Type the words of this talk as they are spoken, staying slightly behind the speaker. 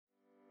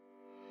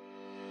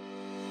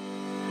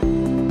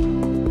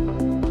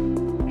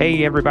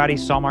Hey everybody,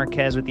 Saul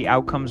Marquez with the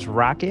Outcomes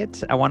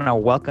Rocket. I want to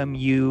welcome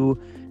you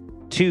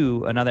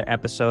to another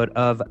episode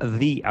of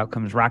the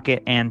Outcomes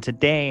Rocket. And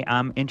today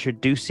I'm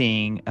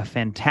introducing a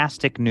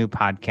fantastic new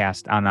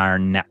podcast on our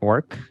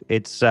network.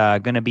 It's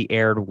going to be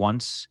aired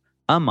once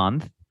a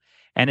month,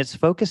 and it's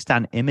focused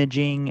on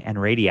imaging and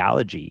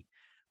radiology.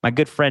 My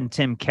good friend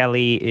Tim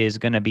Kelly is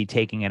going to be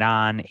taking it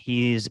on.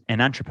 He's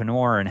an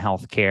entrepreneur in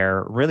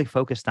healthcare, really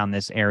focused on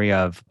this area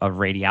of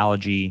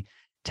radiology,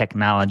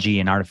 technology,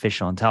 and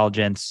artificial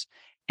intelligence,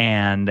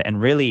 and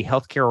really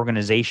healthcare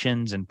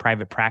organizations and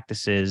private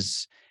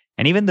practices,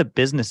 and even the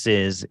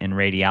businesses in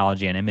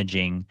radiology and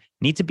imaging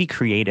need to be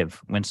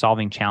creative when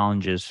solving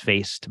challenges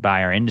faced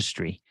by our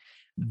industry.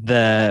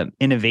 The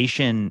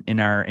innovation in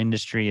our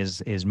industry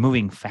is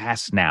moving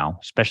fast now,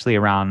 especially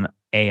around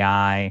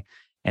AI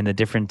and the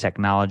different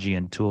technology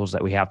and tools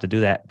that we have to do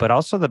that, but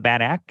also the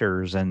bad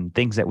actors and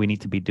things that we need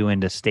to be doing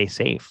to stay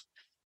safe.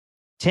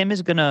 Tim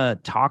is going to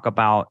talk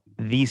about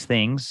these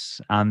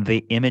things on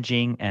the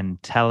Imaging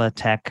and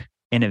Teletech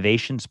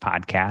Innovations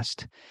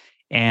podcast,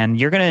 and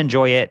you're going to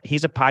enjoy it.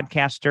 He's a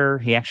podcaster.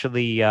 He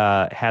actually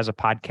has a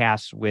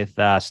podcast with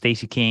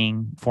Stacey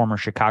King, former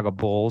Chicago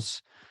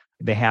Bulls.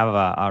 They have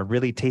a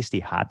really tasty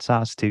hot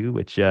sauce too,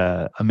 which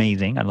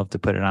amazing. I love to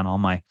put it on all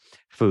my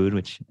food,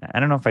 which I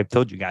don't know if I've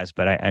told you guys,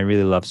 but I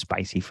really love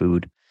spicy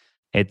food.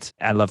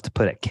 I love to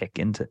put a kick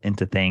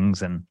into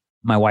things, and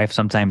my wife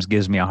sometimes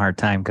gives me a hard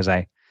time because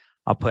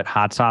I'll put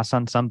hot sauce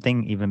on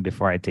something even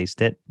before I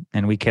taste it.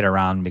 And we kid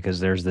around because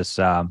there's this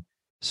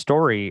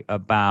story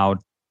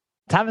about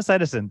Thomas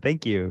Edison.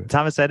 Thank you.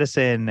 Thomas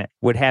Edison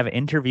would have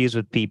interviews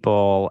with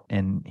people,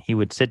 and he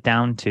would sit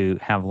down to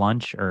have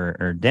lunch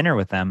or dinner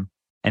with them.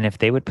 And if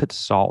they would put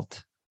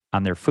salt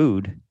on their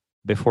food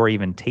before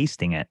even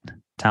tasting it,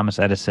 Thomas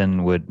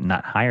Edison would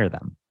not hire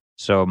them.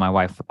 So my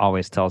wife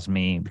always tells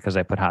me, because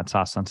I put hot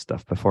sauce on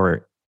stuff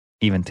before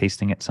even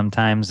tasting it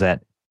sometimes,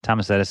 that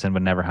Thomas Edison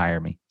would never hire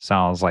me. So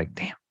I was like,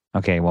 damn,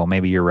 okay, well,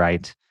 maybe you're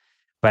right.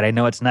 But I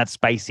know it's not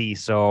spicy,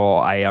 so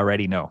I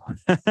already know.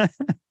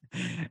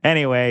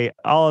 Anyway,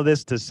 all of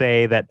this to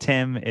say that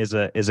Tim is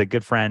a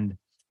good friend,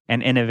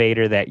 an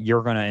innovator that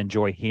you're going to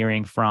enjoy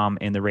hearing from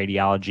in the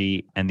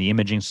radiology and the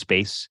imaging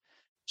space.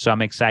 So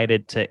I'm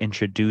excited to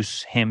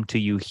introduce him to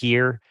you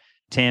here.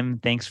 Tim,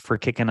 thanks for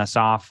kicking us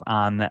off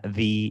on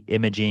the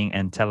Imaging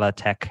and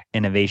Teletech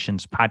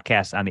Innovations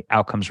podcast on the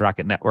Outcomes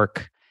Rocket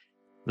Network.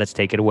 Let's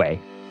take it away.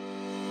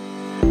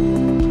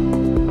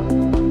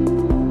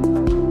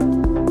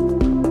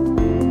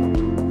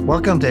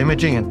 Welcome to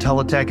Imaging and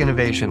Teletech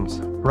Innovations,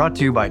 brought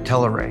to you by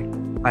Teleray.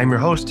 I'm your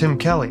host, Tim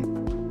Kelly.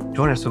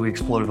 Join us as we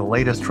explore the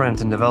latest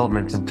trends and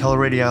developments in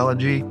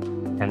teleradiology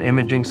and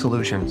imaging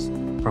solutions.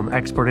 From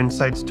expert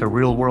insights to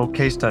real-world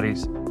case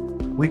studies,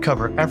 we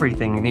cover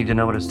everything you need to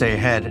know to stay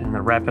ahead in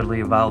the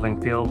rapidly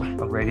evolving field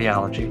of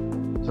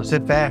radiology. So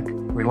sit back,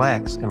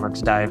 relax, and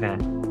let's dive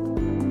in.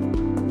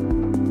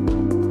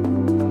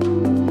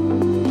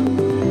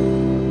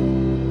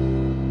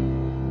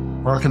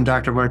 Welcome,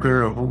 Dr. Marc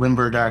Gruner of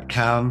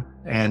Limber.com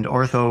and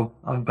Ortho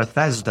of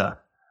Bethesda.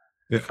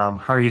 Yeah.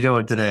 How are you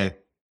doing today?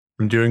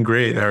 I'm doing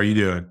great. How are you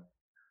doing?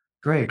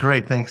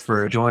 Great. Thanks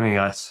for joining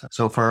us.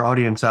 So for our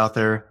audience out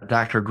there,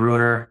 Dr.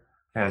 Gruner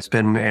has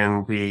been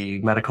in the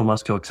medical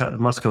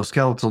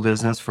musculoskeletal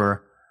business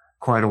for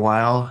quite a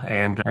while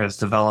and has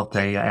developed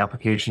a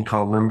application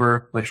called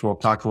Limber, which we'll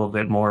talk a little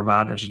bit more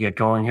about as you get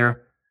going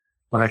here.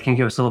 But I can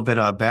give us a little bit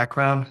of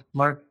background,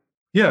 Mark?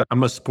 Yeah,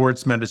 I'm a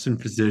sports medicine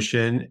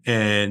physician,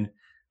 and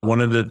one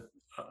of the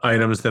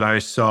items that I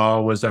saw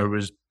was I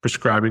was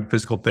prescribing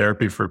physical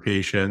therapy for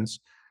patients,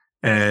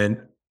 and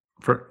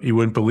you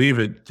wouldn't believe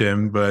it,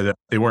 Tim, but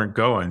they weren't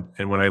going.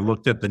 And when I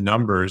looked at the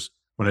numbers,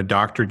 when a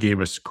doctor gave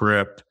a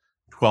script,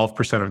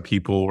 12% of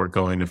people were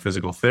going to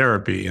physical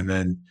therapy. And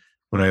then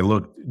when I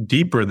looked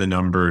deeper in the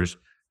numbers,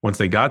 once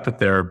they got the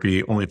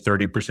therapy, only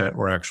 30%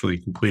 were actually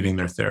completing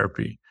their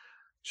therapy.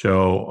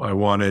 So I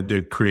wanted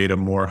to create a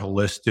more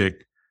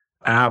holistic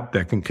app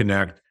that can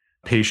connect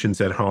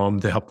patients at home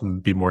to help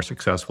them be more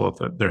successful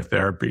at their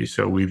therapy.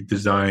 So we've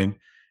designed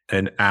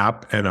an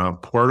app and a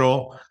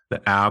portal.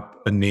 The app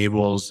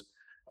enables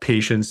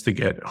patients to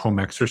get home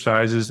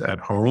exercises at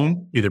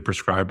home, either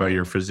prescribed by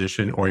your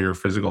physician or your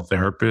physical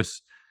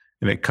therapist.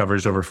 And it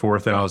covers over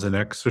 4,000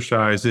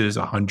 exercises,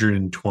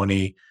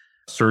 120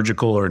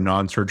 surgical or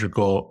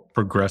non-surgical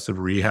progressive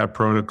rehab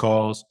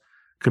protocols,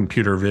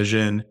 computer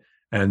vision,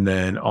 and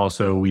then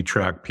also we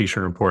track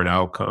patient-reported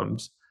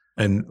outcomes.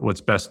 And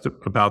what's best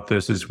about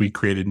this is we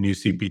created new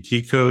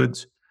CPT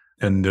codes,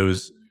 and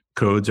those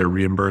codes are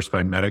reimbursed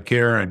by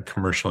Medicare and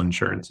commercial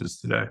insurances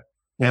today.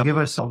 Now, give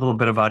us a little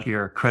bit about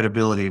your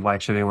credibility. Why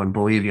should anyone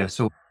believe you?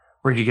 So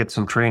where'd you get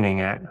some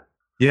training at?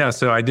 Yeah,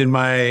 so I did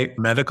my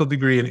medical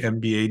degree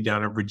and MBA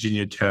down at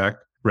Virginia Tech,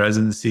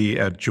 residency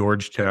at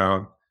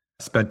Georgetown,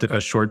 spent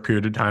a short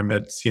period of time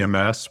at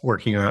CMS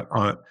working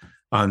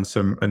on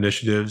some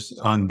initiatives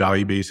on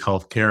value-based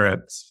healthcare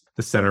at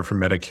the Center for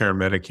Medicare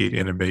and Medicaid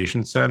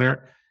Innovation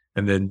Center,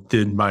 and then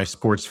did my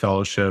sports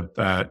fellowship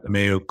at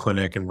Mayo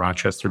Clinic in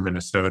Rochester,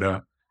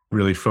 Minnesota,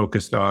 really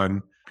focused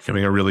on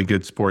becoming a really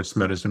good sports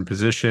medicine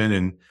physician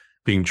and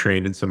being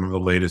trained in some of the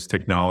latest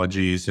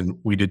technologies. And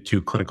we did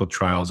 2 clinical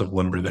trials of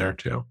Limber there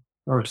too.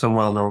 Or some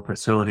well-known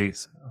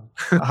facilities.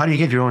 How do you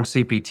get your own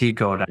CPT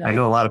code? I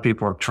know a lot of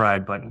people have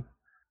tried, but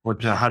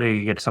how do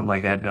you get something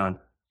like that done?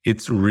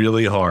 It's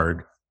really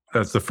hard.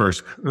 That's the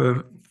first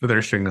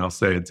thing I'll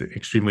say. It's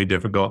extremely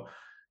difficult.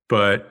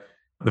 But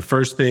the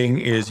first thing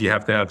is you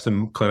have to have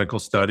some clinical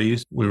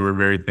studies. We were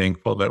very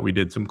thankful that we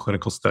did some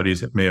clinical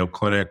studies at Mayo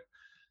Clinic.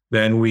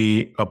 Then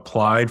we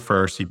applied for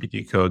our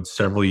CPT code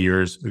several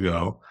years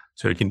ago.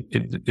 So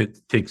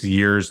it takes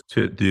years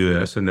to do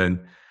this. And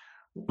then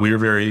we were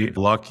very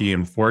lucky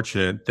and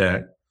fortunate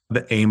that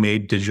the AMA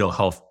Digital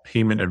Health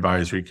Payment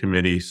Advisory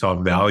Committee saw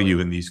value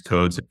in these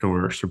codes and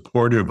were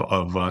supportive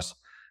of us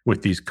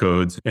with these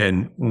codes.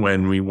 And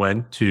when we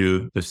went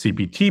to the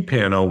CPT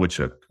panel, which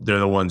they're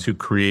the ones who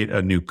create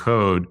a new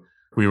code,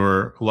 we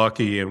were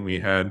lucky and we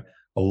had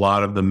a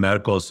lot of the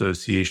medical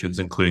associations,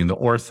 including the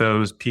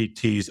orthos,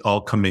 PTs,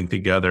 all coming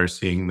together,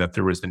 seeing that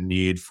there was a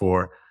need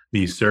for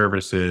these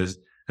services.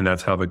 And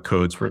that's how the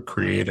codes were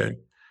created.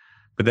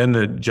 But then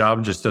the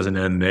job just doesn't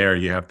end there.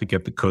 You have to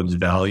get the codes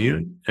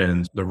valued.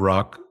 And the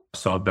ROC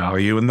saw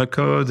value in the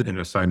codes and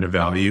assigned a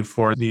value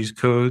for these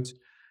codes.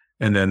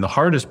 And then the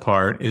hardest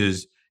part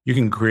is you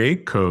can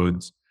create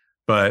codes,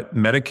 but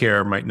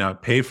Medicare might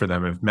not pay for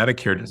them. If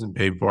Medicare doesn't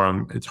pay for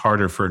them, it's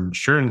harder for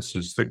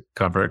insurances to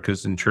cover it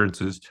because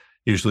insurances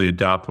usually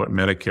adopt what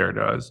Medicare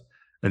does.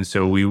 And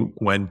so we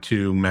went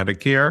to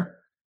Medicare,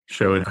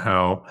 showed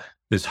how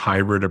this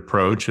hybrid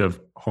approach of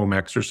home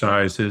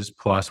exercises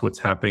plus what's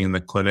happening in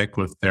the clinic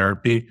with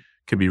therapy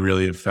could be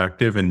really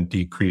effective and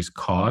decrease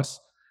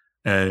costs.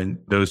 And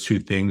those 2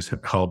 things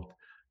have helped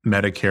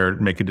Medicare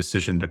make a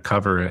decision to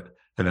cover it.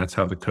 And that's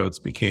how the codes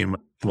became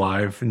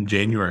live in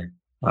January.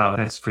 Wow,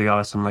 that's pretty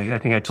awesome. I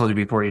think I told you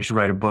before, you should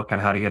write a book on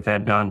how to get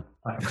that done.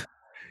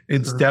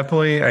 It's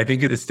definitely, I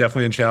think it's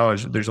definitely a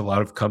challenge. There's a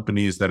lot of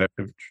companies that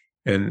have,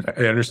 and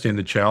I understand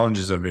the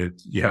challenges of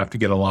it. You have to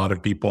get a lot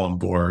of people on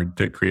board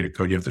to create a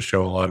code. You have to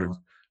show a lot of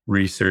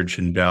research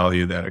and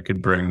value that it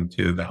could bring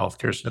to the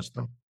healthcare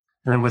system.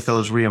 And then with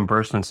those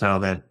reimbursements now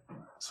that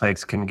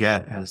sites can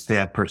get, has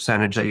that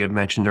percentage that you had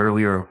mentioned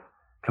earlier,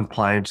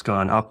 compliance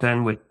gone up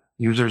then with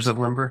users of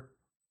Limber?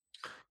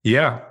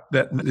 Yeah,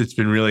 it's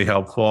been really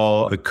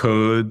helpful. The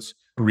codes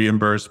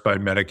reimbursed by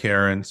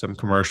Medicare and some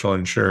commercial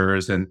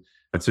insurers. And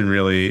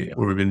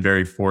we've been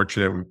very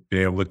fortunate. We've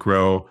been able to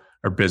grow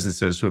our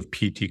businesses with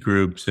PT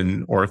groups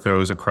and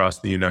orthos across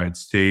the United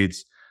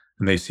States.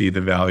 And they see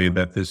the value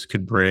that this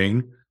could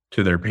bring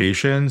to their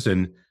patients.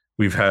 And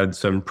we've had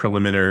some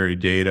preliminary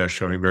data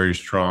showing very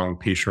strong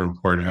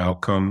patient-reported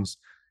outcomes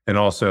and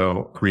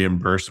also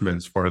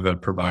reimbursements for the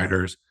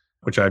providers,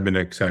 which I've been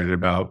excited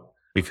about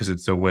because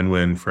it's a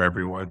win-win for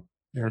everyone.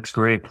 That's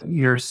great.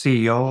 You're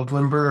CEO of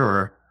Limber,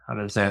 or how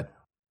does that?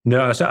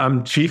 No, so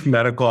I'm chief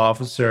medical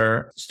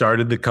officer,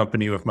 started the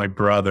company with my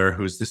brother,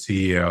 who's the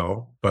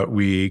CEO, but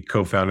we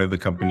co-founded the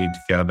company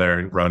together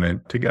and run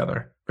it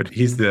together. But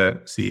he's the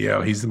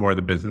CEO. He's more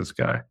the business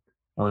guy.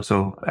 Oh,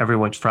 so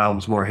everyone's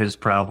problem's more his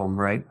problem,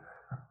 right?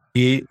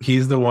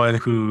 He's the one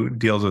who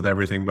deals with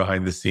everything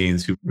behind the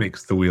scenes, who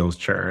makes the wheels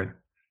turn.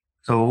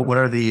 So what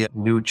are the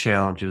new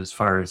challenges as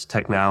far as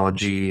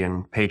technology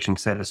and patient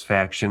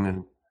satisfaction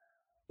and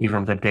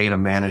even the data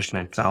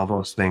management, all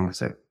those things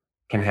that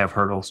can have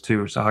hurdles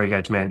too? So how are you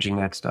guys managing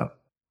that stuff?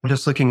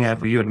 Just looking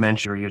at what you had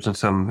mentioned, you're using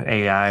some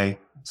AI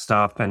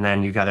stuff, and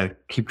then you got to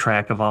keep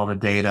track of all the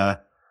data,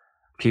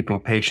 keeping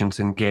patients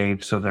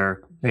engaged so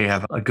they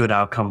have a good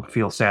outcome,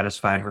 feel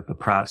satisfied with the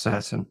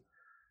process. And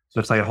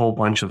so it's like a whole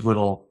bunch of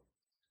little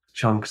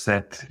chunks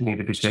that need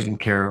to be taken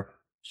care of.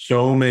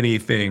 So many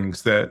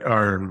things that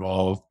are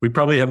involved. We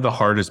probably have the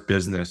hardest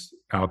business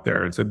out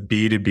there. It's a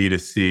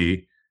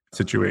B2B2C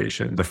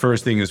situation. The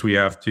first thing is we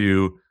have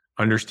to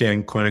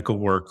understand clinical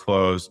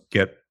workflows,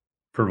 get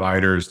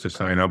providers to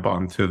sign up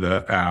onto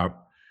the app.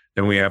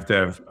 Then we have to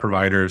have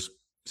providers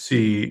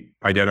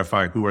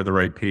identify who are the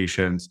right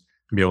patients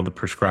and be able to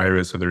prescribe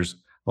it. So there's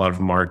a lot of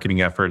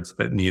marketing efforts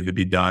that need to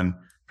be done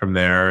from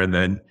there. And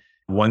then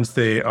once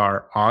they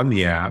are on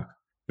the app,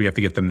 we have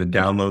to get them to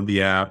download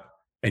the app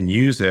and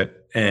use it.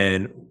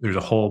 And there's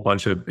a whole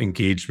bunch of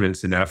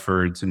engagements and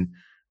efforts. And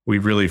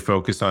we've really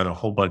focused on a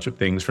whole bunch of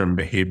things from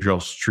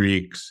behavioral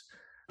streaks,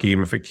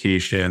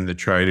 gamification to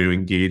try to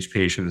engage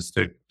patients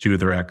to do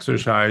their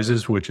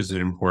exercises, which is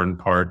an important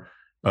part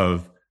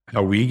of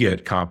how we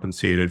get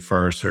compensated for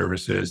our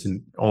services.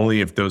 And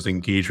only if those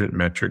engagement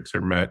metrics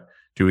are met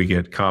do we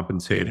get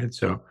compensated.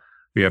 So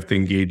we have to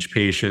engage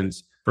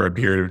patients for a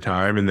period of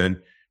time. And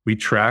then we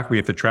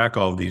have to track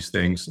all of these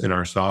things in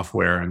our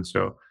software. And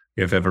so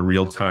we have to have a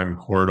real-time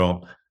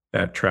portal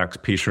that tracks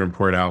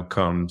patient-reported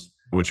outcomes,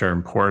 which are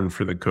important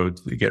for the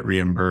codes to get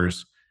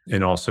reimbursed.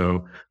 And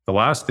also the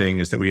last thing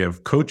is that we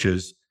have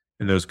coaches,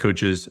 and those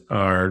coaches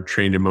are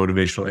trained in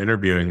motivational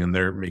interviewing, and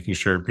they're making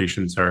sure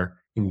patients are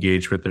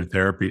engaged with their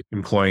therapy.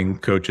 Employing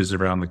coaches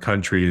around the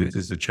country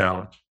is a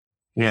challenge.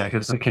 Yeah,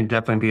 because it can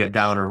definitely be a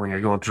downer when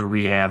you're going through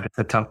rehab. It's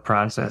a tough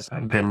process.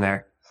 I've been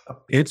there.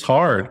 It's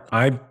hard.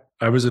 I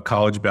I was a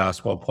college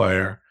basketball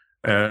player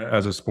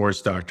as a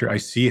sports doctor. I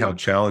see how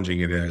challenging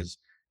it is.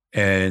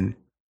 And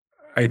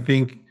I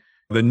think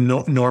the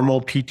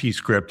normal PT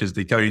script is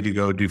they tell you to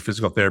go do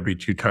physical therapy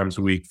 2 times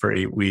a week for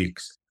 8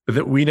 weeks. But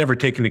that we never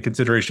take into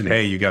consideration,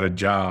 hey, you got a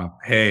job.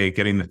 Hey,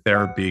 getting the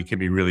therapy can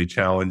be really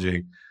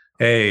challenging.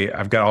 Hey,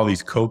 I've got all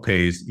these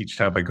copays each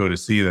time I go to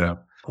see them.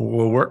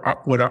 Well,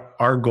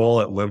 our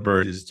goal at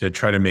Limber is to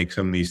try to make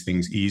some of these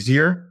things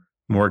easier,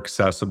 more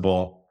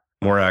accessible,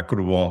 more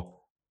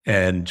equitable,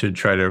 and to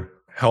try to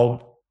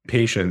help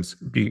patients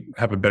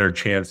have a better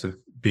chance of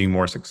being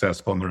more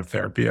successful in their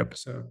therapy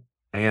episode.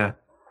 Yeah.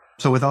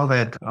 So with all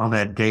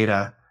that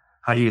data,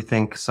 how do you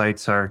think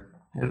sites do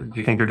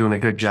you think they're doing a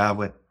good job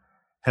with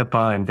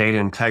HIPAA and data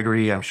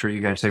integrity? I'm sure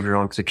you guys have your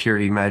own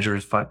security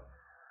measures, but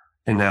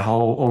in that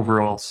whole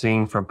overall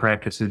scene from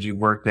practices you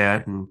worked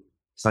at and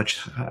such,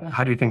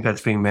 how do you think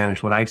that's being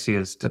managed? What I see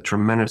is a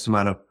tremendous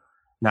amount of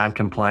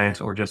non-compliance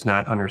or just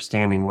not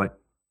understanding what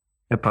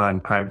HIPAA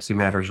and privacy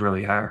matters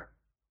really are.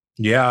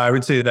 Yeah, I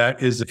would say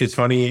it's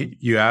funny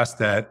you asked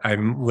that.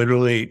 I'm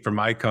literally, for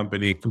my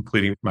company,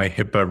 completing my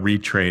HIPAA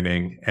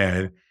retraining,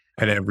 and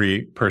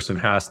every person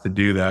has to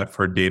do that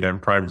for data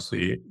and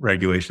privacy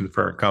regulation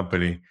for our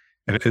company.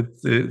 And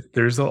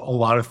there's a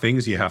lot of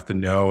things you have to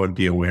know and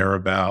be aware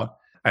about.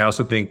 I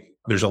also think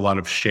there's a lot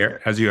of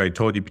I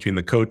told you, between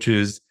the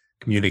coaches,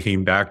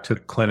 communicating back to the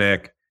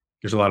clinic,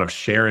 there's a lot of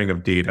sharing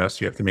of data.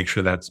 So you have to make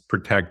sure that's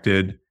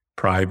protected,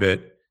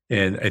 private.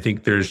 And I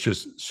think there's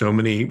just so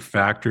many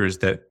factors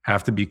that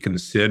have to be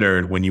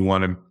considered when you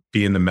want to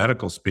be in the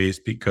medical space,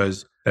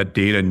 because that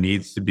data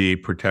needs to be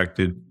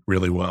protected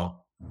really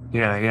well.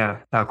 Yeah.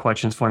 That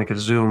question's funny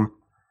because Zoom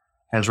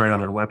has right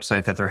on their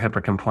website that they're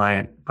HIPAA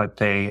compliant, but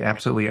they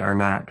absolutely are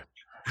not.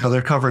 So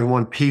they're covering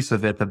one piece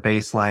of it, the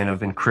baseline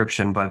of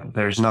encryption, but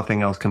there's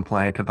nothing else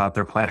compliant about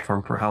their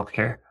platform for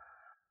healthcare.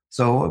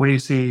 So what do you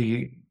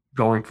see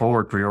going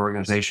forward for your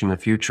organization in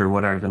the future?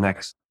 What are the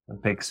next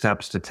big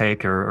steps to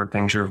take or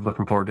things you're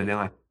looking forward to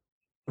doing?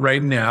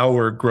 Right now,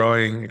 we're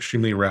growing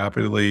extremely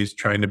rapidly,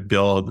 trying to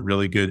build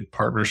really good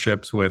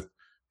partnerships with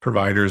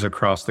providers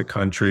across the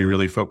country,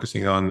 really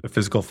focusing on the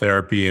physical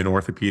therapy and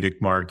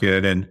orthopedic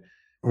market. And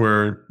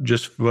we're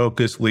just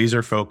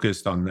laser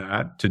focused on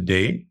that to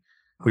date.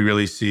 We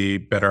really see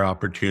better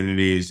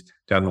opportunities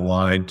down the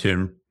line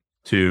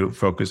to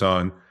focus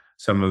on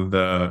some of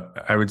the,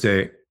 I would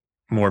say,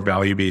 more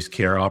value-based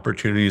care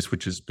opportunities,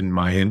 which has been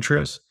my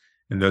interest.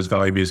 And those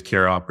value-based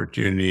care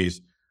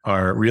opportunities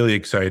are really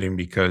exciting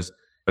because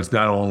it's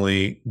not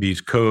only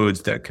these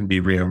codes that can be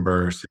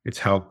reimbursed, it's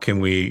how can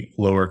we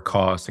lower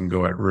costs and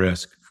go at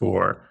risk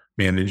for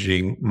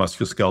managing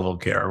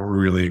musculoskeletal care. We're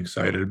really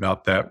excited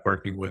about that,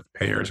 working with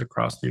payers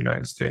across the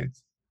United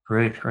States.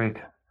 Great.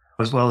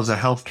 As well as a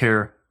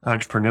healthcare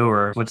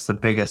entrepreneur, what's the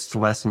biggest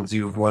lessons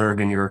you've learned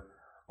in your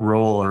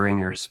role or in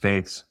your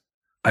space?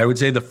 I would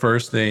say the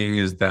first thing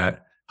is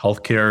that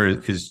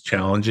healthcare is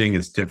challenging,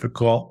 it's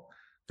difficult.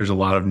 There's a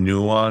lot of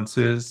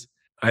nuances.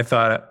 I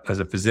thought, as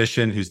a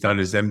physician who's done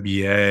his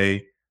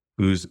MBA,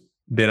 who's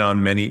been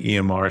on many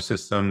EMR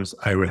systems,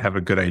 I would have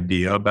a good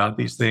idea about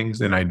these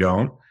things, and I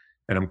don't.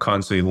 And I'm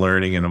constantly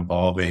learning and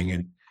evolving.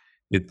 And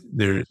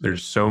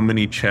there's so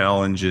many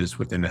challenges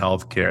within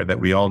healthcare that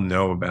we all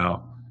know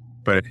about,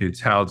 but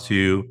it's how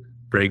to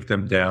break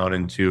them down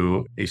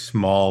into a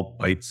small,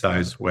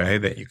 bite-sized way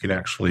that you can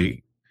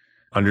actually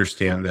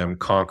understand them,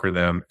 conquer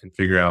them, and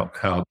figure out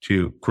how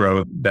to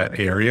grow that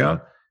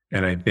area.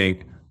 And I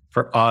think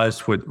for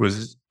us,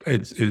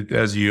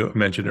 as you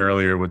mentioned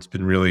earlier, what's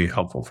been really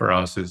helpful for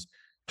us is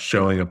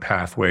showing a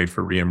pathway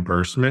for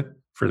reimbursement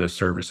for the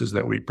services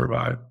that we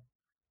provide.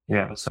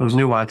 Yeah, so those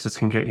nuances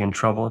can get you in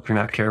trouble if you're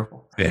not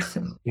careful. Yeah.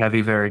 You gotta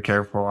be very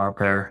careful out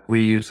there.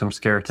 We use some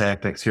scare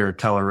tactics here at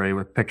Teleray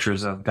with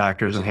pictures of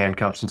doctors in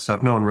handcuffs and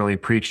stuff. No one really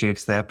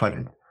appreciates that, but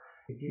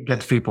it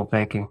gets people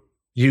thinking.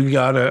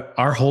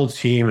 Our whole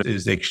team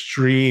is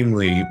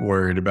extremely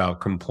worried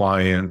about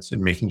compliance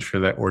and making sure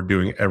that we're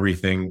doing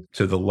everything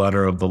to the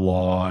letter of the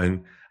law.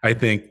 And I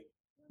think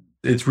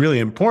it's really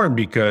important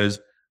because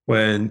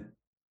when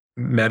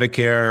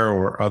Medicare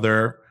or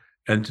other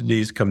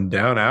entities come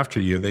down after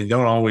you, they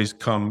don't always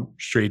come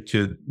straight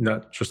to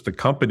not just the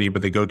company,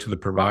 but they go to the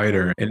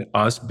provider. And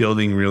us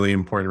building really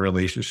important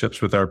relationships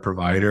with our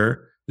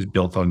provider is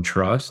built on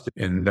trust.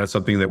 And that's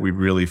something that we've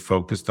really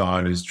focused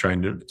on, is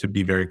trying to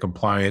be very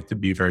compliant, to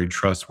be very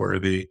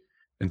trustworthy,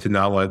 and to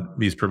not let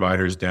these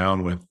providers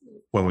down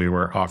when we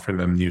were offering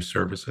them new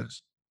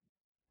services.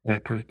 Yeah,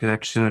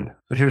 that should.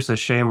 But here's the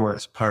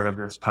shameless part of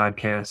this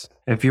podcast.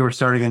 If you were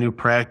starting a new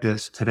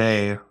practice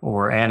today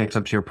or adding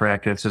something to your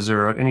practice, is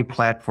there any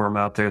platform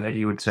out there that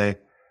you would say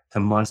a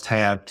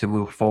must-have to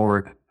move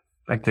forward,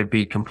 like to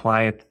be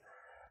compliant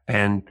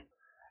and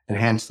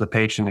enhance the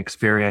patient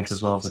experience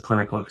as well as the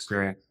clinical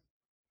experience?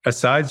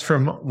 Aside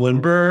from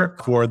Limber,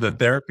 for the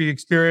therapy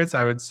experience,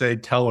 I would say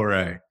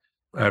Teleray.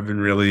 I've been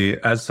really,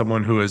 as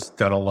someone who has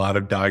done a lot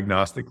of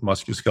diagnostic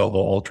musculoskeletal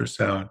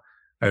ultrasound,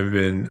 I've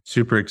been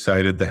super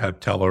excited to have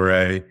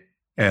Teleray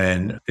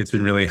And it's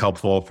been really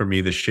helpful for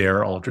me to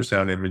share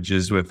ultrasound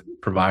images with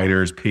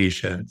providers,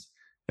 patients,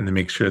 and to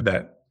make sure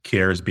that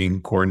care is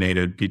being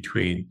coordinated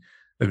between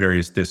the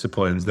various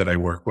disciplines that I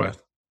work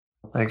with.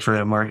 Thanks for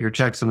that, Mark. Your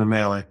check's in the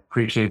mail. I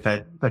appreciate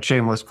that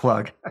shameless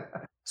plug.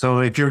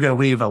 So if you're going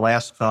to leave a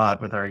last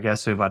thought with our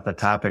guests about the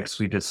topics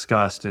we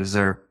discussed, is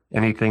there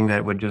anything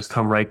that would just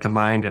come right to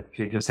mind if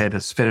you just had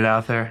to spit it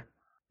out there?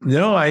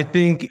 No, I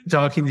think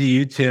talking to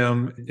you,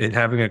 Tim, and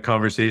having a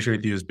conversation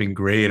with you has been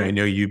great. I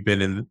know you've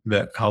been in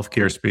the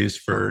healthcare space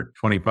for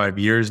 25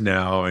 years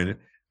now. And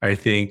I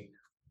think,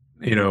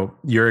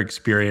 your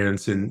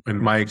experience and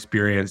my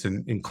experience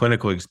and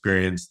clinical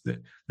experience,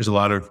 there's a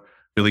lot of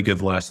really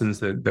good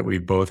lessons that we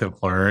both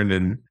have learned.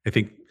 And I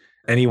think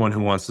anyone who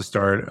wants to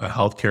start a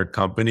healthcare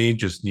company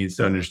just needs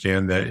to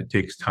understand that it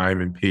takes time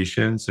and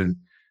patience. And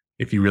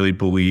if you really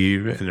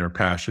believe and are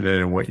passionate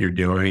in what you're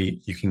doing,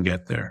 you can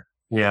get there.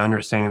 Yeah,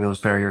 understanding those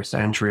barriers to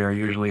entry are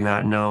usually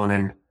not known,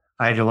 and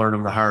I had to learn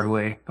them the hard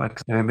way.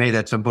 But maybe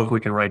that's a book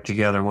we can write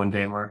together one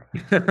day, Mark.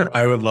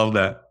 I would love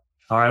that.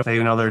 All right,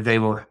 maybe another day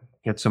we'll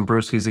get some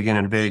brewskis again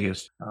in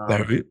Vegas.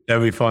 That'd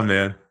be fun,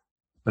 man.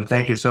 But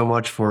thank you so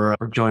much for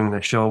joining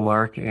the show,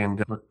 Mark,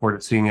 and look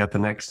forward to seeing you at the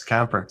next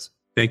conference.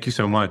 Thank you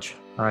so much.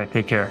 All right,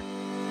 take care.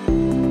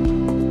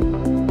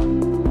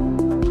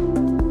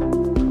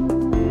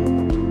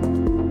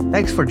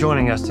 Thanks for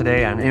joining us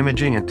today on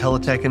Imaging and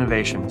Teletech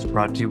Innovations,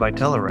 brought to you by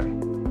Teleray.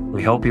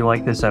 We hope you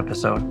like this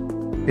episode.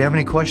 If you have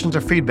any questions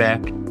or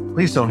feedback,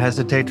 please don't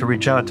hesitate to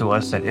reach out to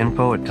us at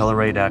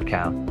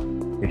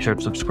info@teleray.com. Be sure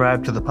to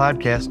subscribe to the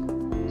podcast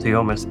so you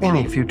don't miss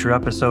any future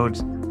episodes,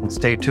 and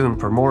stay tuned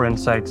for more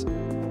insights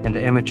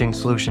into imaging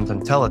solutions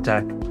and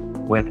teletech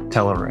with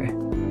Teleray.